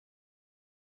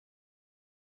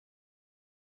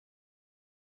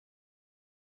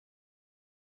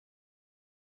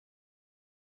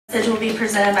Message will be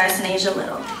presented by Sanasia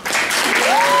Little. Don't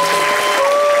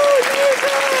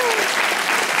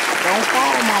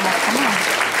fall, Mama. Come on.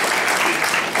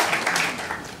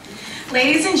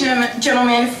 Ladies and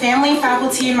gentlemen, family,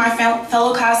 faculty, and my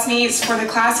fellow classmates for the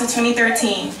class of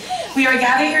 2013, we are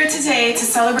gathered here today to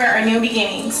celebrate our new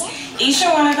beginnings. Each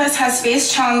and one of us has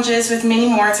faced challenges with many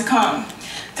more to come.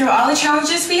 Through all the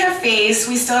challenges we have faced,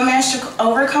 we still managed to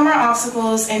overcome our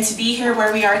obstacles and to be here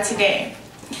where we are today.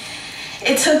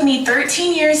 It took me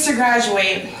 13 years to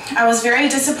graduate. I was very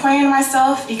disappointed in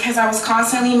myself because I was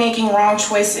constantly making wrong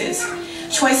choices.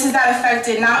 Choices that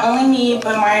affected not only me,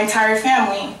 but my entire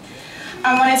family.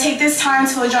 I want to take this time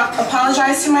to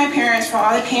apologize to my parents for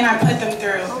all the pain I put them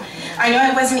through. I know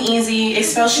it wasn't easy,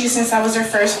 especially since I was their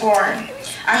firstborn.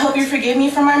 I hope you forgive me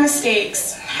for my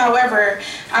mistakes. However,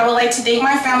 I would like to thank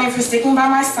my family for sticking by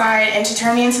my side and to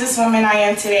turn me into this woman I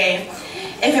am today.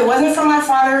 If it wasn't for my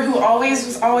father, who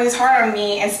was always hard on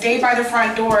me and stayed by the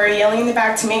front door yelling in the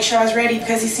back to make sure I was ready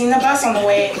because he seen the bus on the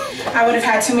way, I would have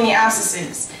had too many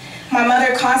absences. My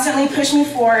mother constantly pushed me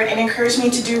forward and encouraged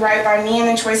me to do right by me and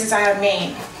the choices I have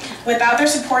made. Without their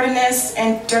supportiveness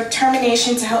and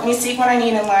determination to help me seek what I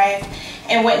need in life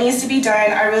and what needs to be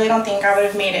done, I really don't think I would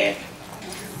have made it.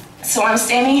 So I'm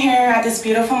standing here at this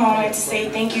beautiful moment to say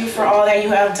thank you for all that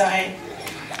you have done.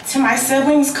 To my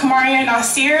siblings, Kamaria and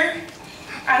Nasir,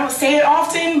 I don't say it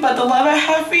often, but the love I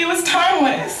have for you is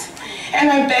timeless.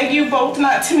 And I beg you both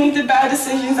not to make the bad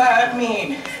decisions I have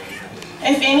made.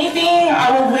 If anything,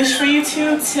 I will wish for you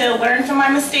two to learn from my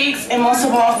mistakes and most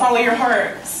of all, follow your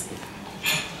hearts.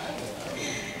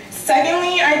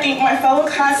 Secondly, I think my fellow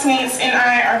classmates and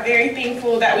I are very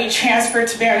thankful that we transferred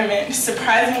to Bannerman,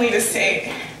 surprisingly to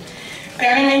say.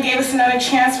 Bannerman gave us another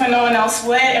chance when no one else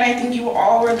would, and I think you will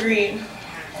all agree.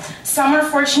 Some are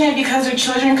fortunate because their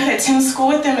children could attend school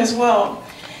with them as well.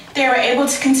 They were able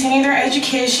to continue their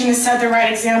education and set the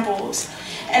right examples.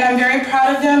 And I'm very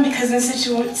proud of them because in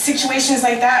situations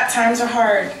like that, times are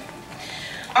hard.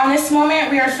 On this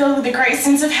moment, we are filled with a great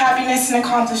sense of happiness and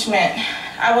accomplishment.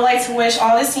 I would like to wish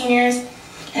all the seniors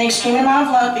an extreme amount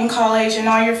of luck in college and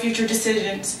all your future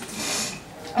decisions.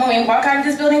 When we walk out of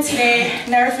this building today,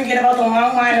 never forget about the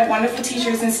long line of wonderful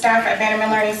teachers and staff at Bannerman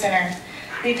Learning Center,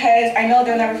 because I know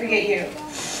they'll never forget you.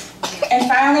 And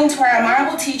finally, to our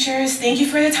admirable teachers, thank you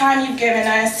for the time you've given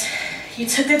us. You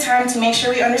took the time to make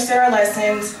sure we understood our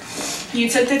lessons. You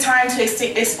took the time to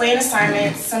explain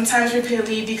assignments, sometimes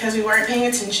repeatedly because we weren't paying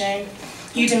attention.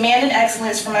 You demanded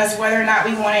excellence from us whether or not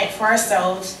we wanted it for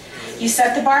ourselves. You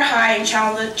set the bar high and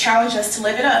challenged us to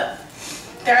live it up.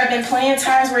 There have been plenty of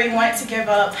times where you wanted to give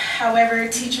up. However,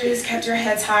 teachers kept your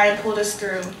heads high and pulled us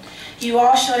through. You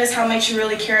all showed us how much you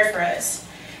really cared for us.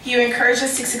 You encouraged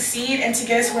us to succeed and to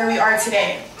get us where we are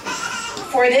today.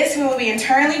 For this, we will be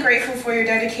eternally grateful for your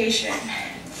dedication.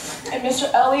 And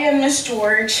Mr. Elliott and Miss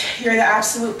George, you're the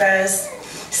absolute best.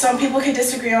 Some people could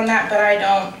disagree on that, but I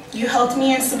don't. You helped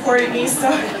me and supported me so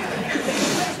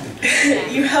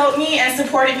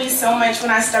much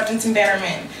when I stepped into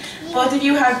Bannerman. Both of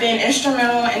you have been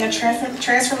instrumental in the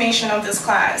transformation of this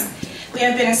class. We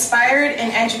have been inspired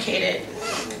and educated.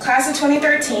 Class of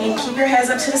 2013, keep your heads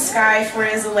up to the sky, for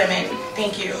it is the limit.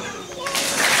 Thank you.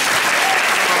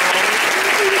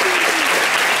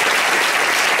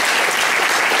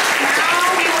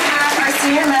 Now we will have our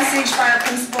senior message by our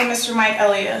principal, Mr. Mike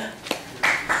Elliott.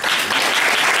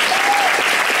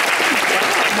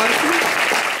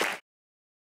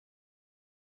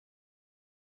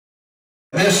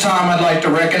 This time I'd like to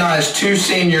recognize two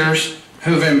seniors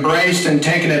who've embraced and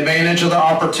taken advantage of the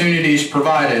opportunities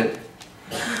provided.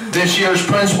 This year's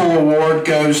Principal Award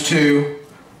goes to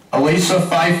Elisa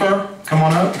Pfeiffer, come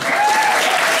on up,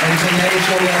 and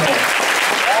Sanasia Little.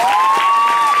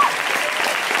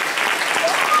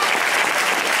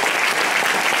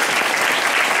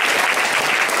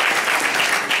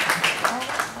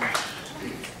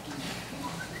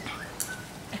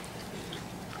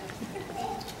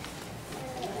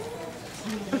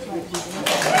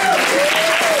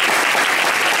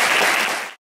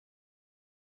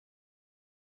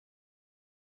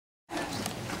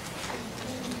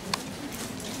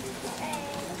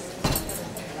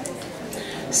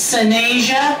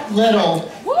 Sanasia Little.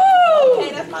 Woo!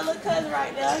 Okay, that's my little cousin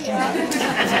right there, yeah.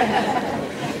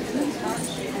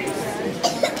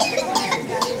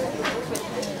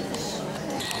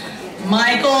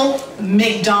 Michael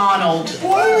McDonald.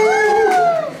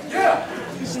 Yeah.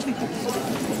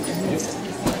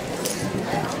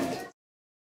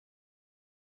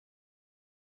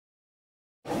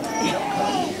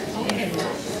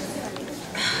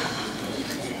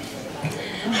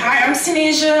 Hi, I'm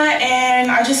Sanasia, and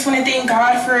I just want to thank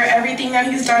God for everything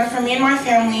that He's done for me and my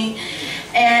family.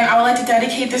 And I would like to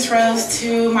dedicate this rose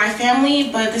to my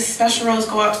family, but this special rose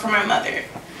go out for my mother.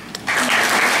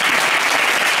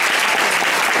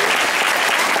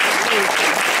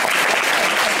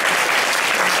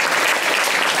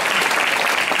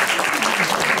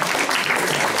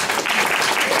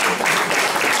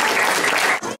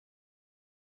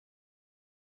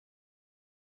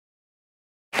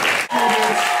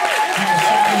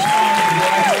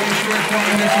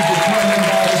 This is determined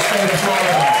by the state of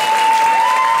Florida.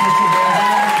 Mr.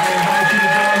 Bannerman, I invite you to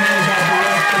join me as I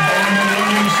direct the Bannerman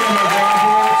Learning Center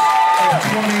graduates of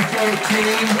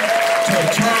 2013 to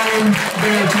turn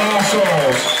their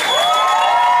tassels.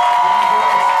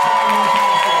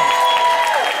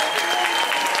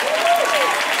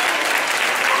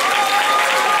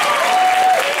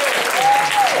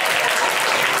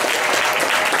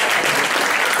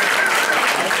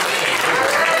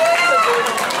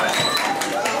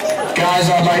 Guys,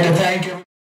 I'd like to thank you.